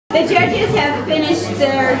The judges have finished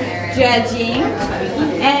their judging,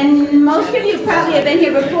 and most of you probably have been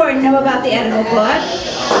here before and know about the edible book.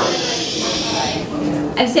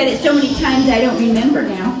 I've said it so many times I don't remember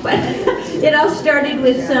now, but it all started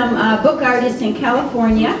with some book artists in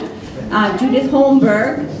California, Judith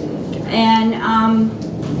Holmberg, and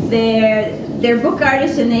they're book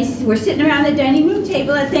artists, and they were sitting around the dining room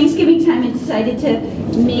table at Thanksgiving time and decided to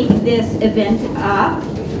make this event up.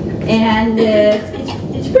 And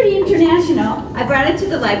it's pretty international. I brought it to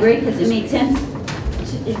the library because it made sense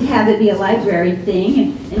to have it be a library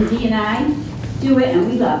thing, and Dee and I do it, and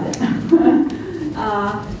we love it.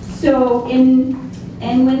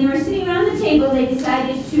 And when they were sitting around the table, they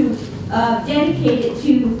decided to dedicate it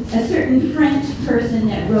to a certain French person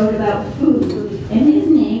that wrote about food, and his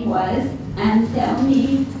name was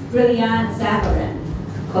Anselme Brillant-Savarin.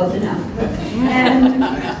 Close enough.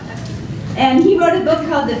 And he wrote a book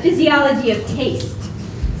called The Physiology of Taste.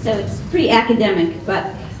 So it's pretty academic,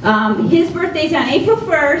 but his birthday's on April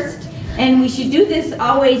 1st, and we should do this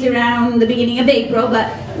always around the beginning of April,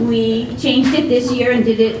 but we changed it this year and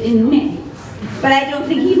did it in May. But I don't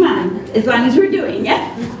think he'd mind, as long as we're doing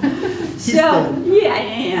it. So,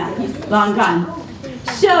 yeah, he's long gone.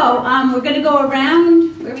 So, we're going to go around.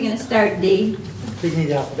 Where are we going to start, Dee? Beginning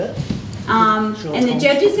the alphabet. And the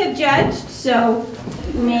judges have judged, so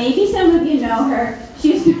maybe some of you know her.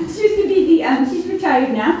 She used to be the, she's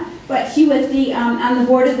retired now, but she was the, on the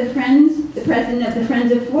board of the Friends, the president of the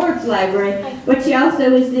Friends of Forbes Library, but she also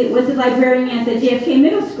was the librarian at the JFK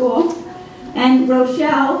Middle School. And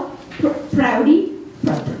Rochelle Prouty,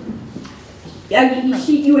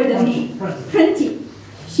 you were the name, Printy.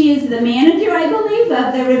 She is the manager, I believe,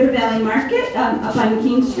 of the River Valley Market up on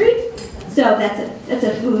King Street. So that's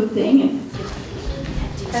a food thing.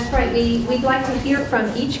 That's right. We'd like to hear from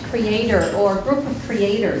each creator or group of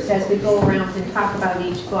creators as we go around and talk about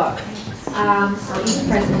each book or each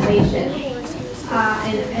presentation.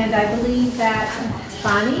 And I believe that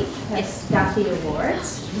Bonnie has got the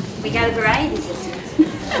awards. We got a variety this year.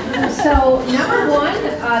 So number one,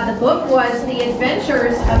 the book was The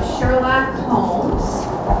Adventures of Sherlock Holmes.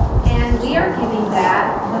 And we are giving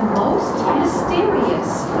that the most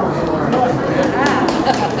mysterious award.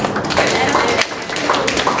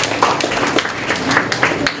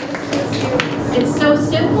 It's so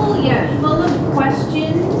simple yet full of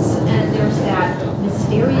questions, and there's that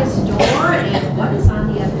mysterious door, and what is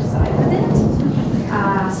on the other side of it?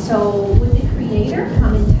 So would the creator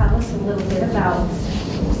come and tell us a little bit about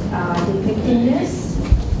depicting this?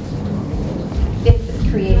 If the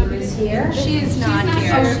creator is here. She is not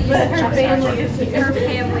here, but her family is here. Her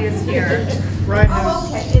family is here. Ryan Oh,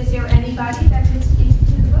 okay. Is there anybody that can speak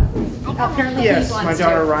to the book? Apparently Yes, he my wants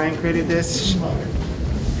daughter to. Ryan created this.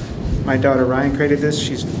 My daughter Ryan created this.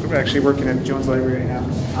 She's actually working at the Jones Library now.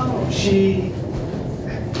 Oh. She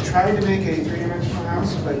tried to make a three-dimensional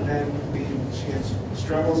house, but then she had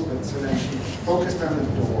struggles, but so then she focused on the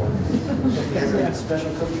door. She has a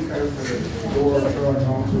special cookie cutter for the door of Sherlock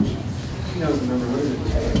Holmes, which she knows the number. What is it?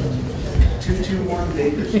 221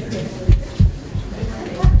 Baker Street.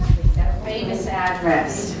 That famous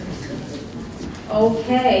address.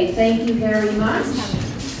 Okay, thank you very much.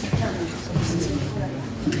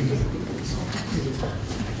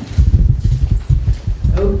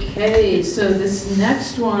 Okay, so this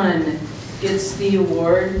next one gets the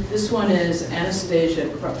award. This one is Anastasia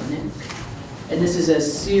Krupnik, and this is a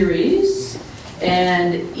series.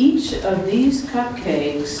 And each of these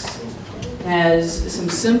cupcakes has some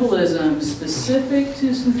symbolism specific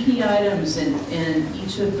to some key items in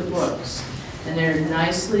each of the books. And they're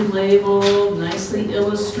nicely labeled, nicely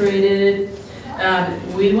illustrated.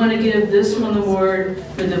 We want to give this one the award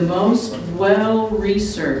for the most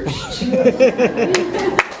well-researched. Congratulations.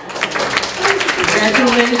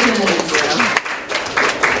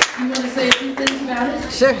 You want to say a few things about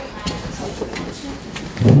it? Sure.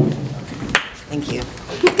 Thank you.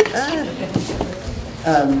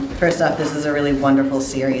 First off, this is a really wonderful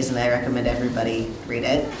series, and I recommend everybody read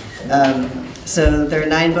it. So there are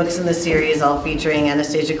 9 books in the series, all featuring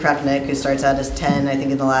Anastasia Krupnik, who starts out as 10. I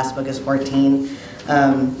think in the last book is 14.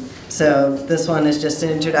 So this one is just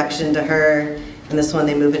an introduction to her. In this one,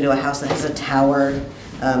 they move into a house that has a tower.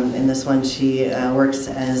 In this one, she works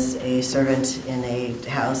as a servant in a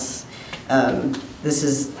house. This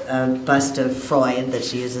is a bust of Freud that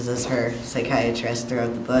she uses as her psychiatrist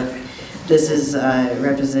throughout the book. This is a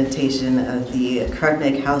representation of the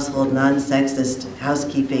Krupnik household non-sexist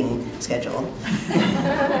housekeeping schedule.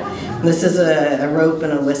 This is a rope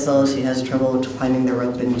and a whistle. She has trouble climbing the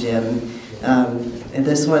rope in gym. In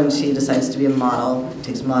this one, she decides to be a model,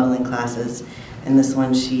 takes modeling classes. In this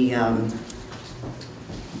one, she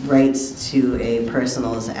writes to a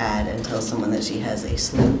personals ad and tells someone that she has a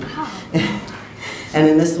sloop. And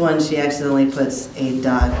in this one, she accidentally puts a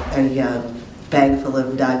bag full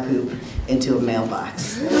of dog poop into a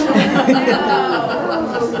mailbox.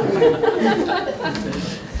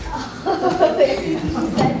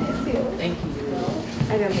 Thank you.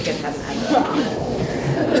 I don't think it has an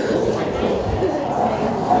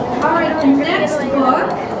All right, the next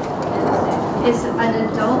book is an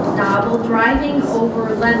adult novel, Driving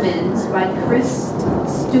Over Lemons by Chris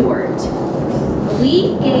Stewart.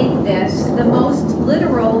 We gave this the most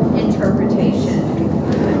literal interpretation.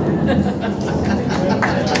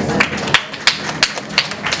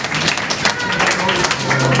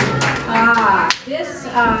 This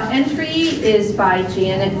entry is by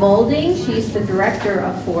Janet Moulding. She's the director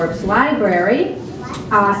of Forbes Library.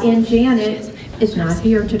 And Janet is not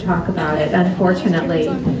here to talk about it, unfortunately.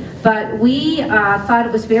 But we thought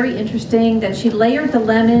it was very interesting that she layered the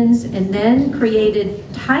lemons and then created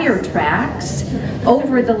tire tracks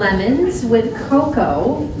over the lemons with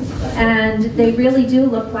cocoa. And they really do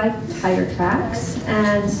look like tire tracks.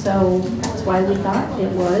 And so that's why we thought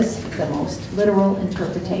it was the most literal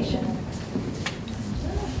interpretation.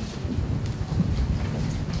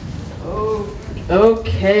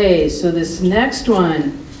 Okay, so this next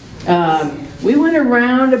one, we went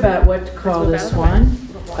around about what to call this one.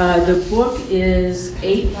 The book is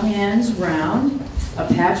 8 Hands Round, a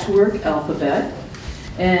patchwork alphabet.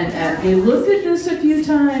 And we looked at this a few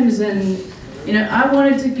times, and you know, I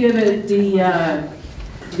wanted to give it the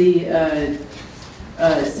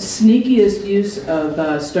sneakiest use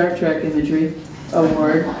of Star Trek imagery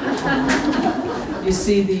award. You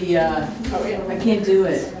see the, I can't do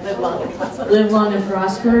it. Live long and prosper. Live long and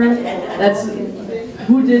prosper. That's,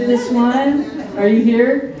 who did this one? Are you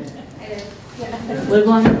here? Live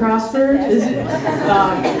long and prosper? Is it?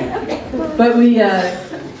 But we,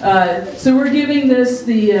 so we're giving this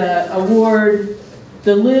the award,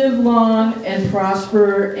 the Live Long and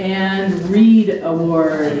Prosper and Read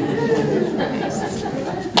Award.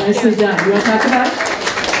 Nicely done. You want to talk about it?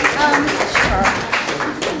 Sure.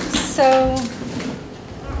 So,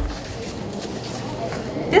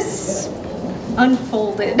 this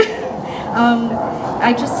unfolded.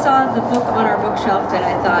 I just saw the book on our bookshelf and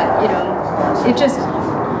I thought, you know, it just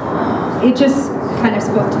kind of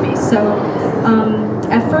spoke to me. So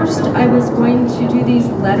at first I was going to do these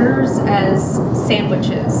letters as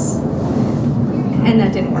sandwiches, and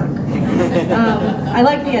that didn't work. I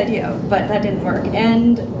like the idea, but that didn't work.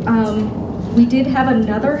 And we did have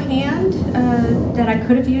another hand that I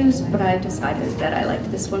could have used, but I decided that I liked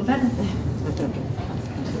this one better.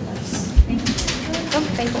 Oh,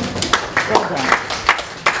 thank you. Well done.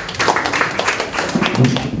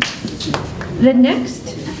 The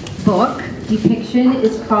next book depiction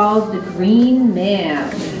is called The Green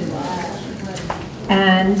Man.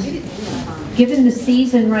 And given the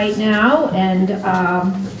season right now and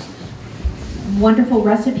wonderful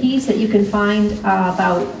recipes that you can find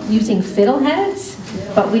about using fiddleheads,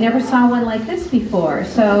 but we never saw one like this before.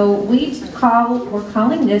 So we're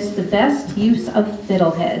calling this the Best Use of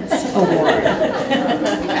Fiddleheads Award.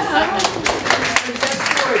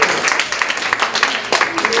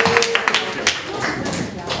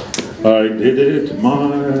 I did it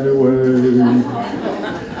my way.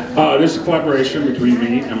 This is a collaboration between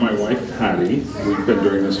me and my wife, Patty. We've been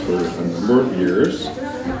doing this for a number of years.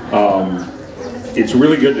 It's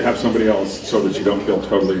really good to have somebody else so that you don't feel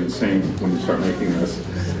totally insane when you start making this.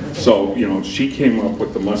 So, you know, she came up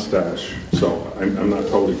with the mustache, so I'm not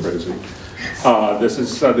totally crazy. This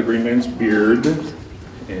is the Green Man's beard,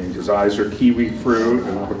 and his eyes are kiwi fruit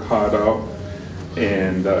and avocado.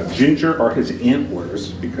 And ginger are his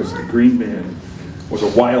antlers, because the Green Man was a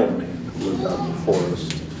wild man who lived out in the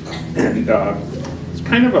forest. And it's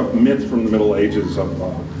kind of a myth from the Middle Ages of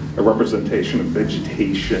a representation of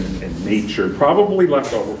vegetation and nature, probably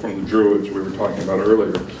left over from the Druids we were talking about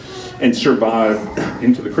earlier, and survived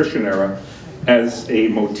into the Christian era as a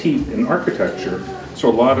motif in architecture. So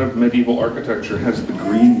a lot of medieval architecture has the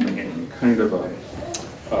Green Man, kind of a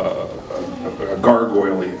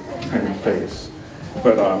gargoyle-y kind of face.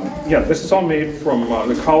 But yeah, this is all made from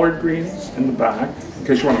the collard greens in the back, in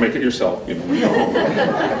case you want to make it yourself, you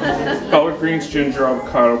know. Collard greens, ginger,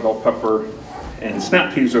 avocado, bell pepper, and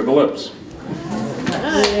snap peas are the lips.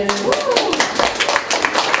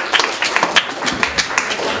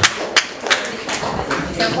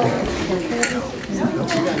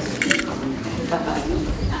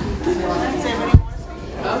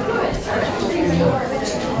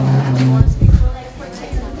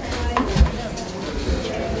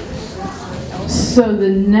 So the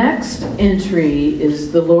next entry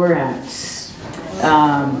is the Lorax.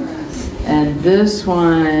 And this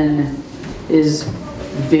one is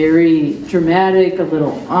very dramatic, a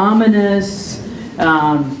little ominous,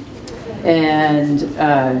 and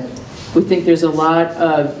we think there's a lot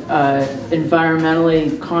of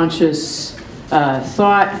environmentally conscious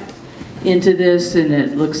thought into this, and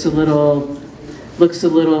it looks a little like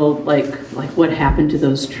what happened to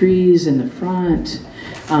those trees in the front.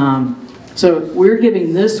 So we're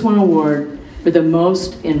giving this one award for the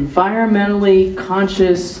most environmentally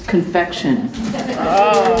conscious confection.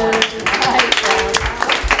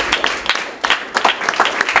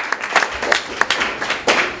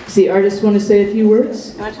 Does the artist want to say a few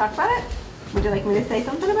words? You want to talk about it? Would you like me to say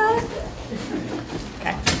something about it?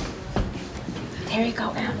 Okay. There you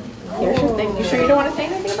go, Em. Here's your thing. You sure you don't want to say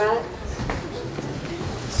anything about it?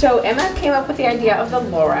 So Emma came up with the idea of the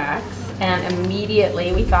Lorax, and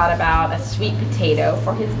immediately we thought about a sweet potato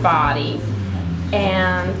for his body.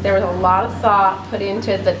 And there was a lot of thought put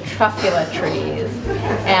into the truffula trees.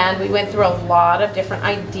 And we went through a lot of different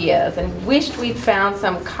ideas and wished we'd found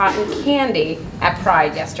some cotton candy at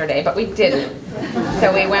Pride yesterday, but we didn't.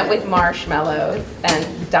 So we went with marshmallows and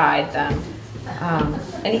dyed them.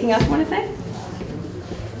 Anything else you want to say?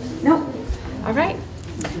 No? All right.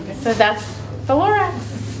 So that's the Lorax.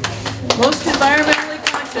 Most environmentally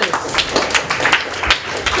conscious.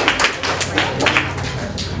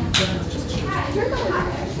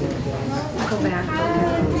 Go back.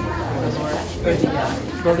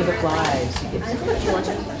 Go to the flies.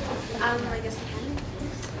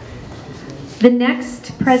 The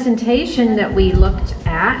next presentation that we looked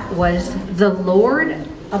at was the Lord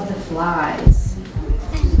of the Flies.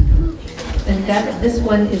 And this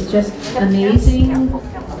one is just amazing.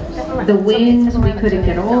 The wings we couldn't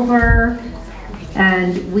get over.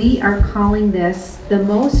 And we are calling this the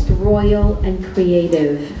Most Royal and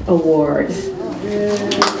Creative Award.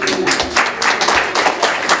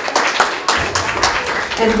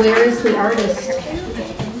 And where is the artist?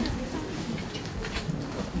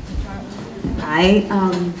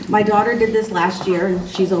 My daughter did this last year, and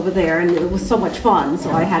she's over there, and it was so much fun,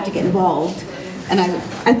 so I had to get involved. And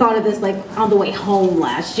I thought of this like on the way home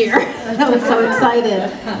last year. I was so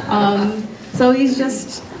excited. So he's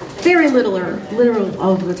just very literal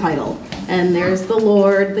of the title. And there's the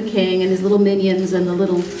Lord, the King, and his little minions, and the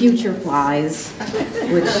little future flies,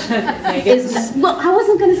 which is, well, I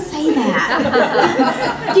wasn't going to say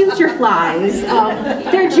that. Future flies.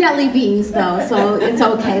 They're jelly beans, though, so it's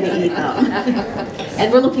okay to eat them.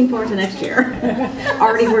 And we're looking forward to next year.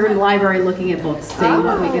 Already we're in the library looking at books, seeing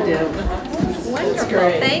what we could do.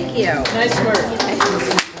 Wonderful. Thank you. Nice work.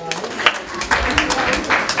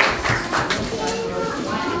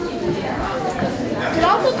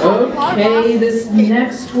 Okay, this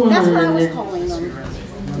next one. That's what I was calling them.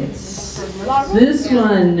 This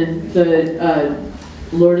one, the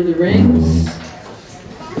Lord of the Rings.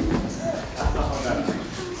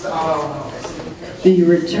 The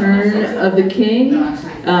Return of the King.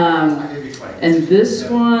 And this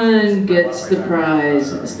one gets the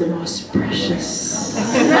prize. It's the most precious.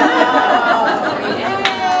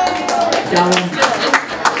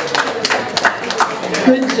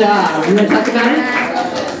 Good job. You want to talk about it?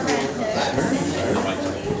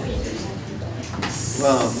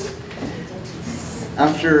 Well,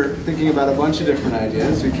 after thinking about a bunch of different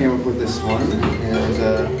ideas, we came up with this one, and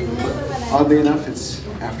oddly enough, it's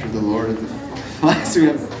after the Lord of the Flies. We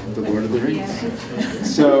have the Lord of the Rings.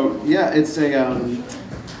 So yeah, it's a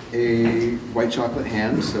white chocolate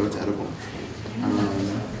hand, so it's edible.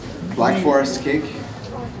 Black forest cake,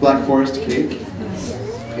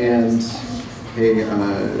 and a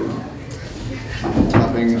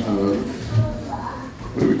topping of,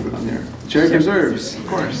 what do we put on there? Cherry preserves, of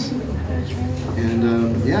course.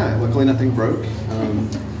 And yeah, luckily nothing broke.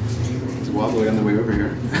 It was wobbly on the way over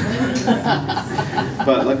here.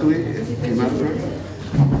 But luckily it came out of the road.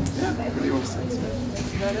 Yeah, pretty well said.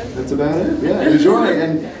 That's about it. Yeah, enjoy.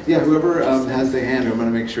 And yeah, whoever has the hand, I'm going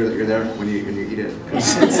to make sure that you're there when you eat it.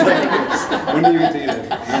 It's like, when do you get to eat it?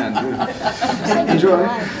 Hand. Enjoy.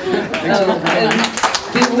 Thanks for coming.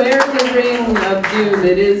 Beware the ring of doom.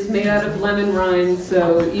 It is made out of lemon rind,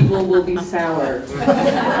 so evil will be sour.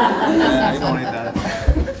 Yeah, you don't need that.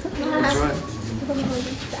 Enjoy.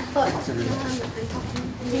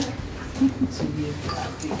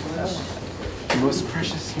 The most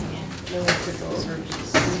precious.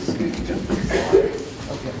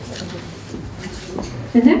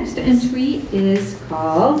 The next entry is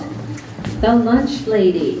called The Lunch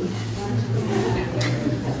Lady.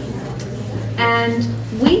 And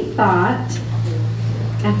we thought,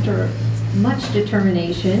 after much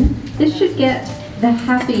determination, this should get the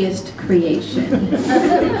happiest creation.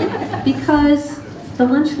 Because the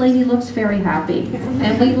lunch lady looks very happy.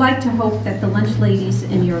 And we'd like to hope that the lunch ladies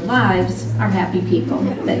in your lives are happy people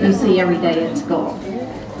that you see every day at school.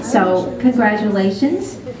 So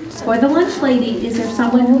congratulations. For the lunch lady, is there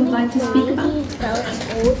someone who would like to speak about it?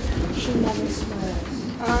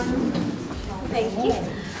 Thank you.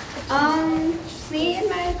 Me and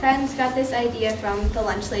my friends got this idea from the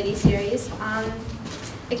Lunch Lady series.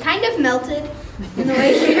 It kind of melted in the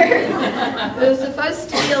way here. It was supposed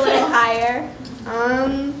to be a little higher.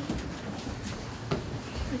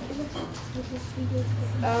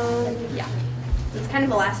 Yeah, it's kind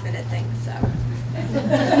of a last minute thing, so.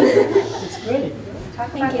 It's great.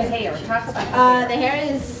 Talk about the hair. Talk about the hair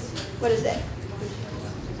is, what is it?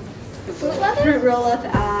 Fruit leather? Fruit roll-up,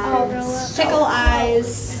 pickle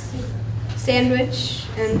eyes, sandwich,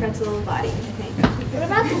 and pretzel body, I think. What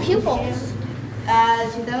about the pupils?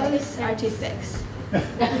 Those are toothpicks. But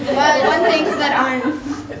one thinks that aren't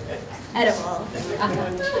edible.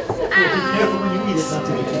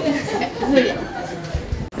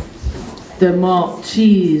 The malt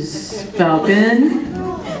cheese falcon.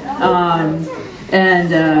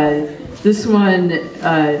 This one,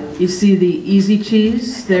 you see the easy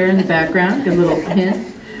cheese there in the background, a little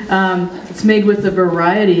hint. It's made with a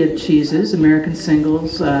variety of cheeses, American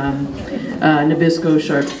singles, Nabisco,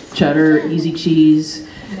 sharp cheddar, easy cheese,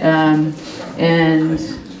 and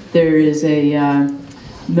there is a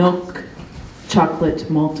milk chocolate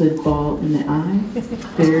malted ball in the eye.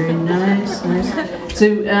 Very nice, nice.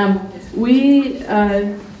 So we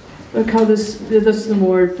call this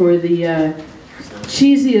award for the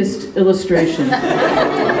cheesiest illustration.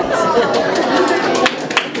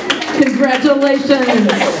 Congratulations!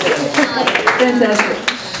 Fantastic.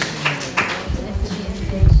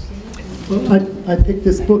 Well, I picked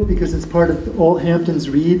this book because it's part of All Hamptons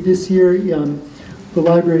Read this year. The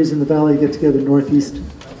libraries in the Valley get together, Northeast,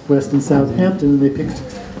 West, and Southampton, and they picked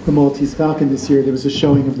The Maltese Falcon this year. There was a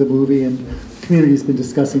showing of the movie, and the community's been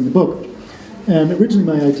discussing the book. And originally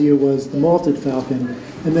my idea was The Malted Falcon,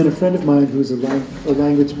 and then a friend of mine who's a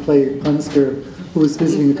language player, punster, who was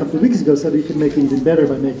visiting a couple of weeks ago said he could make it even better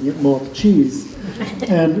by making it malt cheese.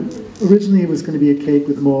 And originally it was going to be a cake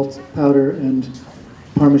with malt powder and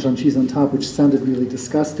Parmesan cheese on top, which sounded really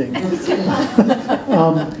disgusting. So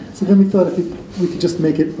then we thought if we could just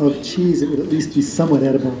make it of cheese, it would at least be somewhat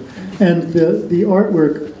edible. And the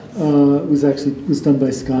artwork was done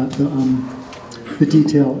by Scott. The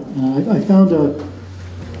detail. I found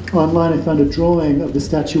online I found a drawing of the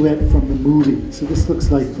statuette from the movie. So this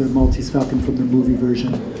looks like the Maltese Falcon from the movie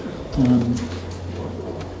version.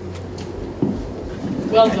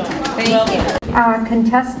 Well done. Thank you.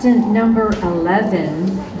 Contestant number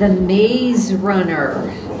 11, The Maze Runner,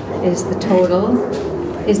 is the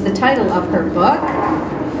title of her book.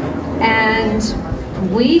 And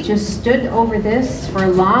we just stood over this for a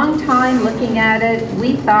long time looking at it.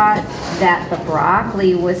 We thought that the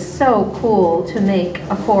broccoli was so cool to make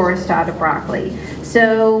a forest out of broccoli.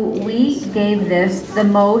 So we gave this the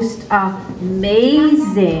most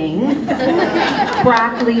amazing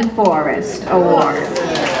broccoli forest award.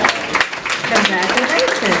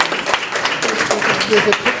 Congratulations. There's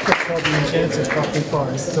a picture called The Enchanted Broccoli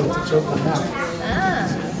Forest, so it's a joke on that.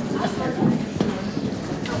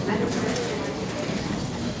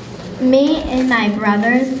 Me and my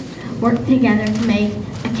brothers worked together to make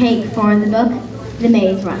a cake for the book, The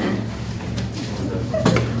Maze Runner.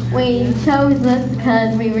 We chose this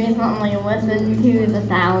because we recently listened to the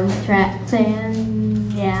soundtrack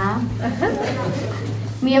and yeah.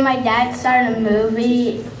 Me and my dad started a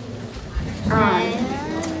movie.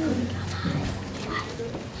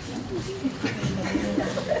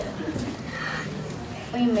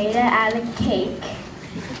 We made it out of cake.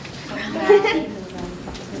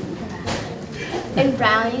 And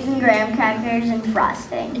brownies and graham crackers and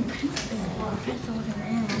frosting.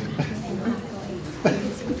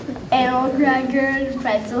 Animal crackers,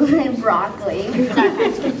 pretzels, and broccoli.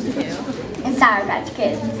 And Sour Patch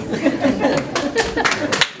Kids.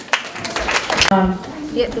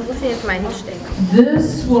 We'll see if mine stinks.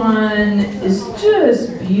 This one is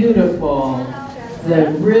just beautiful.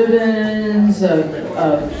 The ribbons of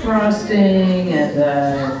frosting and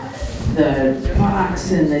the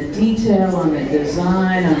box and the detail on the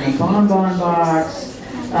design on the bonbon box.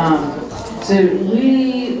 So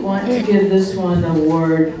we want to give this one the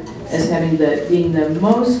award as being the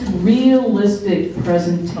most realistic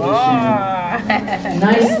presentation.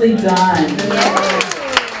 Nicely done.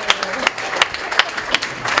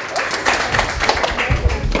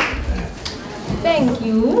 Thank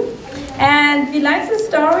you. And we like this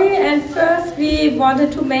story, and first we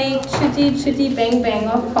wanted to make Chitty Chitty Bang Bang,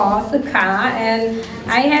 of course, a car, and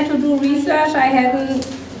I had to do research. I hadn't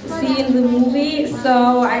seen the movie,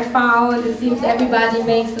 so I found it seems everybody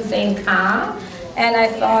makes the same car, and I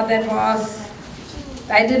thought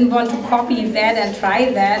I didn't want to copy that and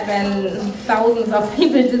try that when thousands of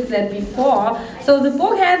people did that before. So the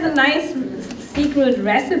book has a nice secret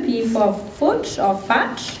recipe for fudge or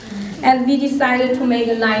fudge, and we decided to make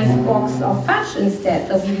a nice box of fudge instead.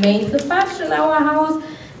 So we made the fudge in our house,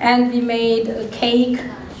 and we made a cake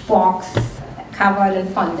box covered in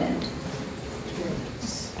fondant.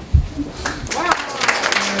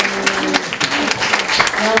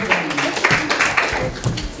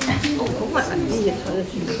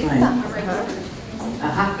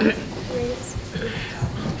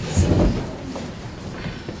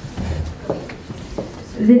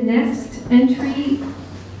 The next entry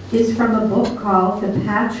is from a book called The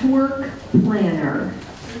Patchwork Planner.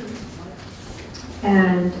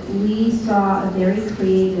 And we saw a very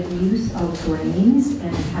creative use of grains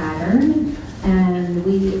and pattern, and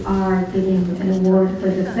we are giving an award for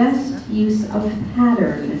the best use of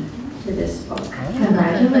pattern to this book.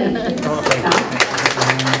 Congratulations.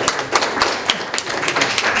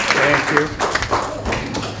 Thank you.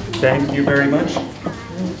 Thank you very much.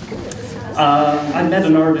 I met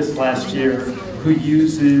an artist last year who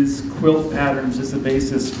uses quilt patterns as a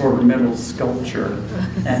basis for metal sculpture.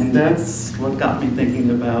 And that's what got me thinking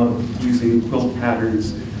about using quilt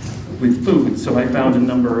patterns with food. So I found a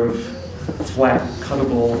number of flat,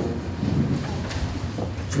 cuttable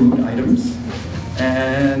food items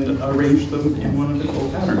and arranged them in one of the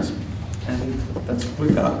quilt patterns. And that's what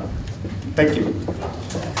we got. Thank you.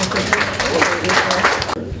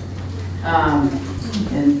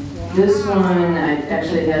 And this one, I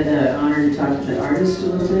actually had the honor to talk to the artist a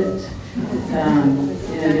little bit.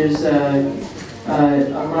 There's a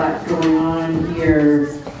lot going on here.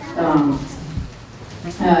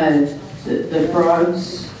 The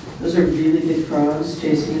frogs, those are really big frogs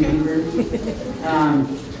chasing a beaver.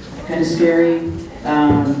 Kind of scary.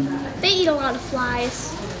 They eat a lot of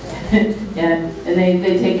flies. Yeah, and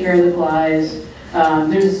they take care of the flies.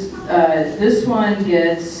 This one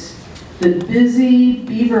gets the Busy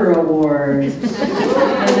Beaver Award. And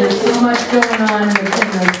there's so much going on in the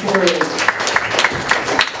story.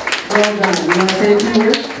 Well done. You want to say a few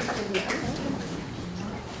words?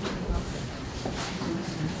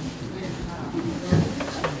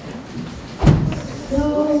 So,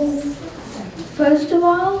 first of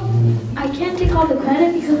all, I can't take all the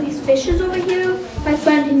credit because these fishes over here, my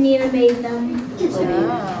friend Nina made them.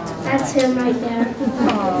 That's him right there.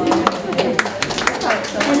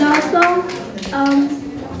 And also,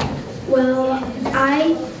 well,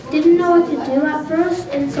 I didn't know what to do at first,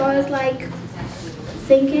 and so I was like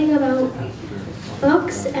thinking about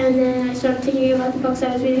books, and then I started thinking about the books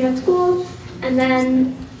I was reading at school, and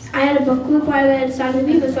then I had a book group where I read Sound of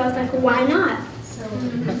the Beaver, so I was like, why not?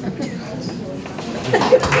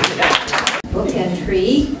 Book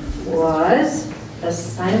entry was The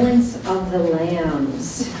Silence of the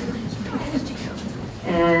Lambs.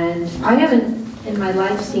 And I haven't in my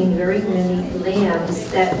life seen very many lambs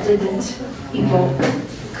that didn't evoke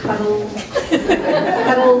cuddle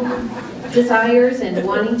desires and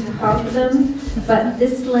wanting to hug them. But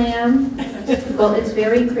this lamb, well, it's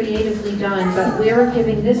very creatively done, but we're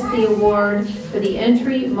giving this the award for the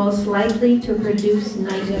entry most likely to produce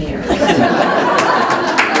nightmares.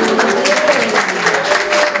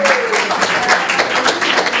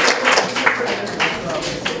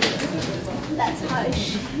 That's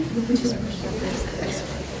hush.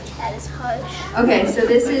 That is hush. Okay, so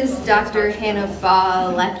this is Dr.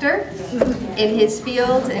 Hannibal Lecter in his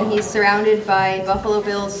field, and he's surrounded by Buffalo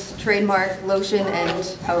Bill's trademark lotion and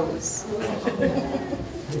hose.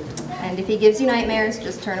 And if he gives you nightmares,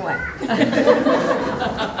 just turn away.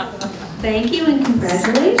 Thank you and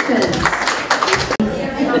congratulations.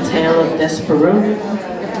 The Tale of Desperado.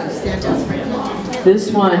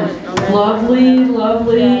 This one, lovely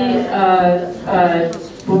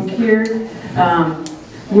book here.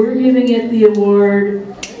 We're giving it the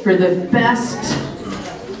award for the best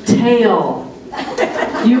tale.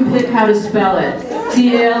 You pick how to spell it.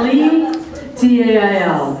 T-A-L-E,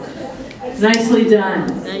 T-A-I-L. Nicely done.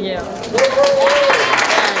 Thank you.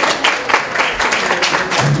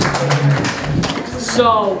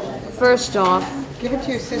 So, first off, Give it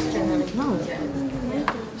to your sister, honey. No.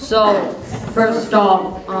 So, first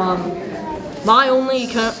off, my only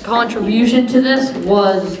contribution to this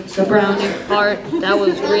was the brownie part. That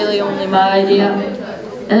was really only my idea.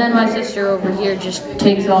 And then my sister over here just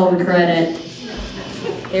takes all the credit.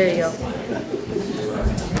 Here you go.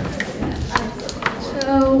 So,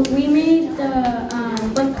 So we made the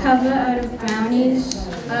book cover out of brownies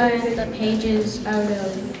and the pages out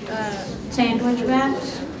of sandwich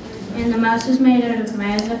wraps. And the mouse is made out of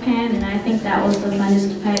marzipan, and I think that was the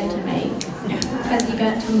funnest part to make. Because you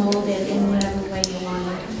got to mold it in whatever way you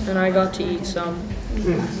wanted. And I got to eat some.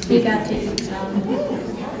 We got to eat some.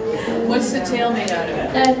 What's the tail made out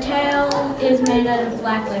of? The tail is made out of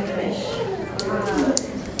black licorice.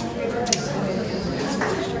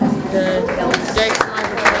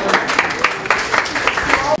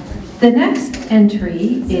 The next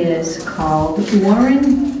entry is called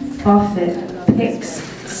Warren Buffett Picks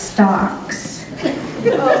Stocks. Oh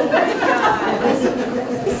my God.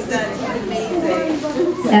 That's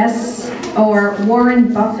amazing. Or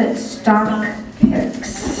Warren Buffett Stock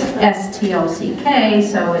Picks, S-T-O-C-K,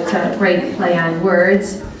 so it's a great play on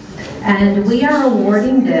words. And we are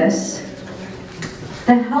awarding this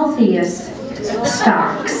the healthiest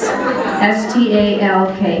stocks, S-T-A-L-K-S.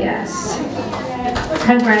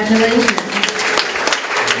 Congratulations.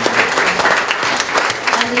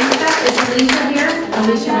 Alicia, is Alicia here?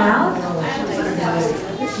 Alicia Ralph?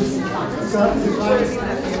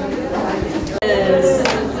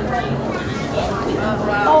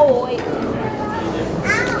 Oh, wait.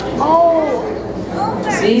 Oh.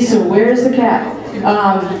 See, so where's the cat?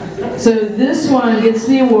 So this one gets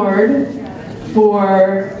the award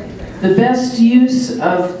for the best use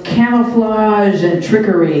of camouflage and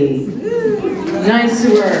trickery. Nice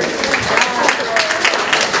work.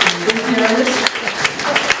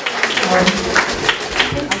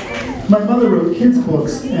 My mother wrote kids'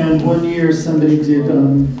 books, and one year somebody did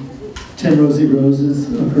 10 Rosy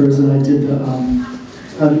Roses of hers, and I did the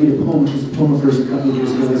How to Eat a Poem, which was a poem of hers a couple of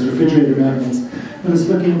years ago, as refrigerator magnets. I was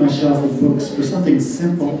looking at my shelf of books for something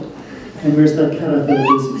simple, and where's that cat? I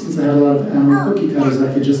thought, since I had a lot of animal cookie cutters,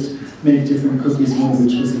 I could just make different cookies, one of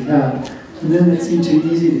which was a cat. And then it seemed too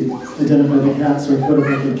easy to identify the cat, so I thought if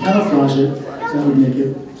I could camouflage it, that would make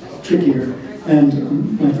it trickier.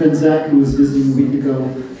 And my friend Zach, who was visiting a week ago,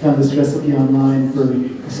 found this recipe online for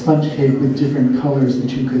a sponge cake with different colors that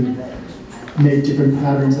you could make different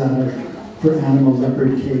patterns out of for animal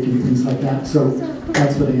leopard cake and things like that. So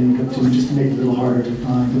that's what I ended up doing, just to make it a little harder to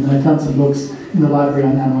find. And then I found some books in the library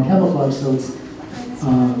on animal camouflage, so it's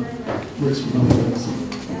works for both of us.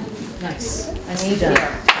 Nice. Anita.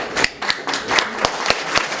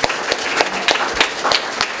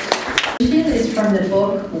 Is from the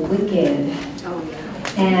book Wicked.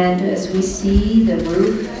 And as we see the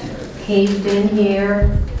roof caved in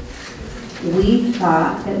here, we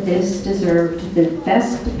thought that this deserved the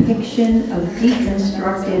best depiction of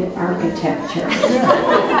deconstructed architecture.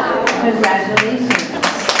 Congratulations.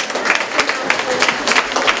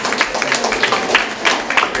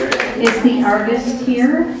 Is the artist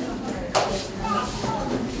here?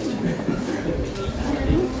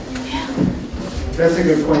 That's a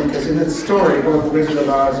good point, because in the story, both Wizard of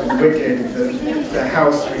Oz and Wicked, the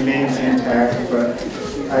house remains intact, but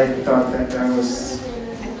I thought that that was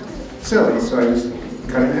silly, so I just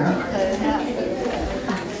cut it out.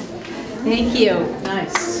 Thank you.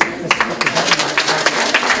 Nice.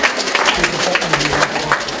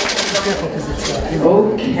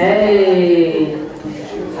 Okay.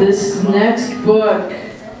 This next book,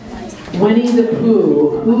 Winnie the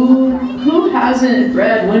Pooh. Who hasn't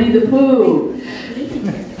read Winnie the Pooh?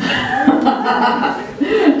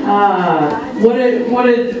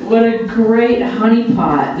 What a great honey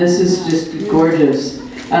pot. This is just gorgeous.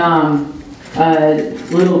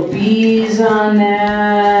 Little bees on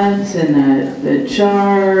that, and the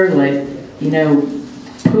jar, like, you know,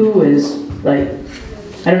 Pooh is like,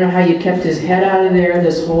 I don't know how you kept his head out of there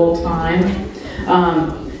this whole time.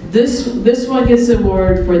 This one gets the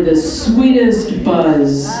award for the sweetest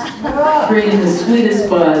buzz, creating the sweetest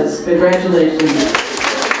buzz. Congratulations.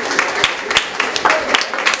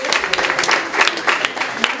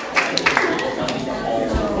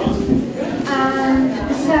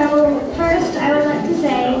 So first I would like to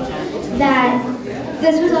say that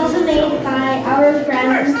this was also made by our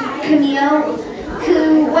friend Camille,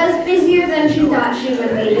 who was busier than she thought she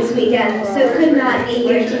would be this weekend, so could not be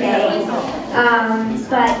here today.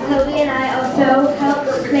 But Chloe and I also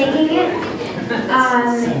helped making it.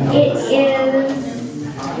 It is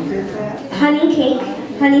honey cake,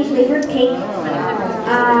 honey flavored cake,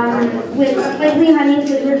 with slightly honey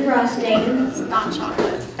flavored frosting. It's not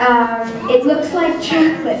chocolate. It looks like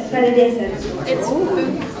chocolate, but it isn't. It's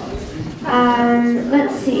food.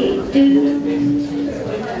 Let's see. Do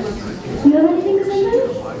you have anything to say, Lily?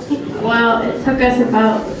 Well, it took us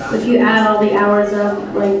about, if you add all the hours up,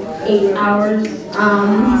 like 8 hours.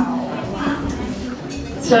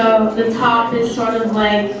 So the top is sort of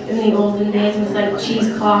like in the olden days, it's like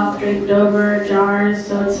cheesecloth draped over jars,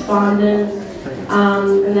 so it's fondant.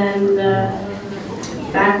 And then the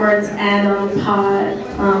backwards and on the pot,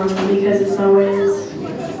 because it's always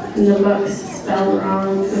in the books spelled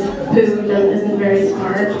wrong, because poo isn't very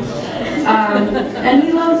smart. And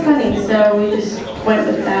he loves honey, so we just went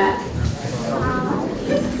with that.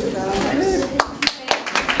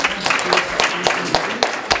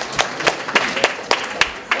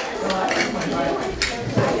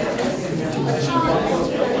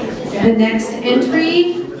 The next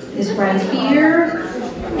entry is right here,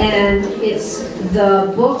 and it's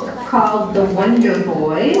the book called The Wonder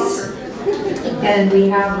Boys. And we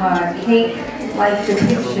have a cake-like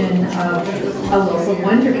depiction of a loaf of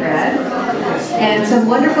Wonder Bread and some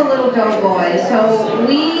wonderful little dough boys. So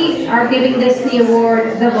we are giving this the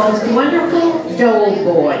award, the most wonderful dough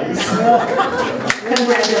boys.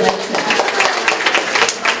 Congratulations.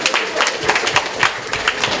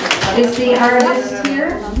 Is the artist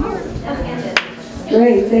here?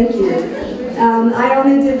 Great, thank you. I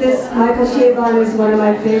only did this, Michael Chabon is one of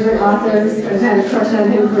my favorite authors. I've had a crush on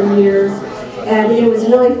him for years. And it was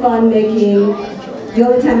really fun making, the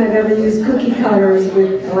only time I've ever used cookie cutters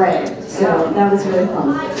with bread. So that was really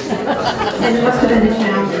fun. And it must have been a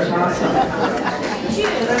challenge also.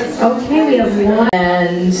 Okay, we have one.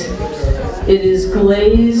 And it is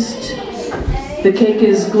glazed, the cake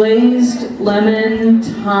is glazed lemon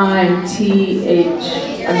thyme, T-H-Y-M-E,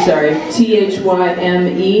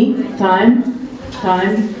 thyme,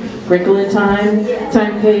 crinkle in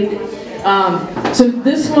thyme cake. So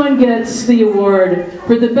this one gets the award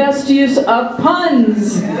for the best use of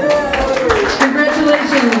puns.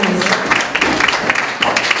 Congratulations.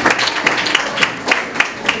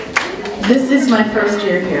 This is my first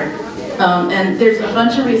year here, and there's a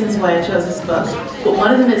bunch of reasons why I chose this book, but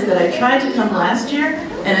one of them is that I tried to come last year,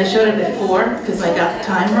 and I showed up at 4 because I got the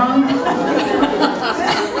time wrong.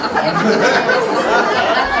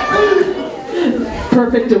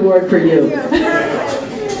 Perfect award for you.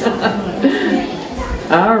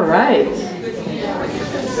 All right.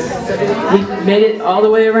 We made it all the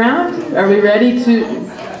way around. Are we ready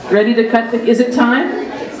to cut the, is it time?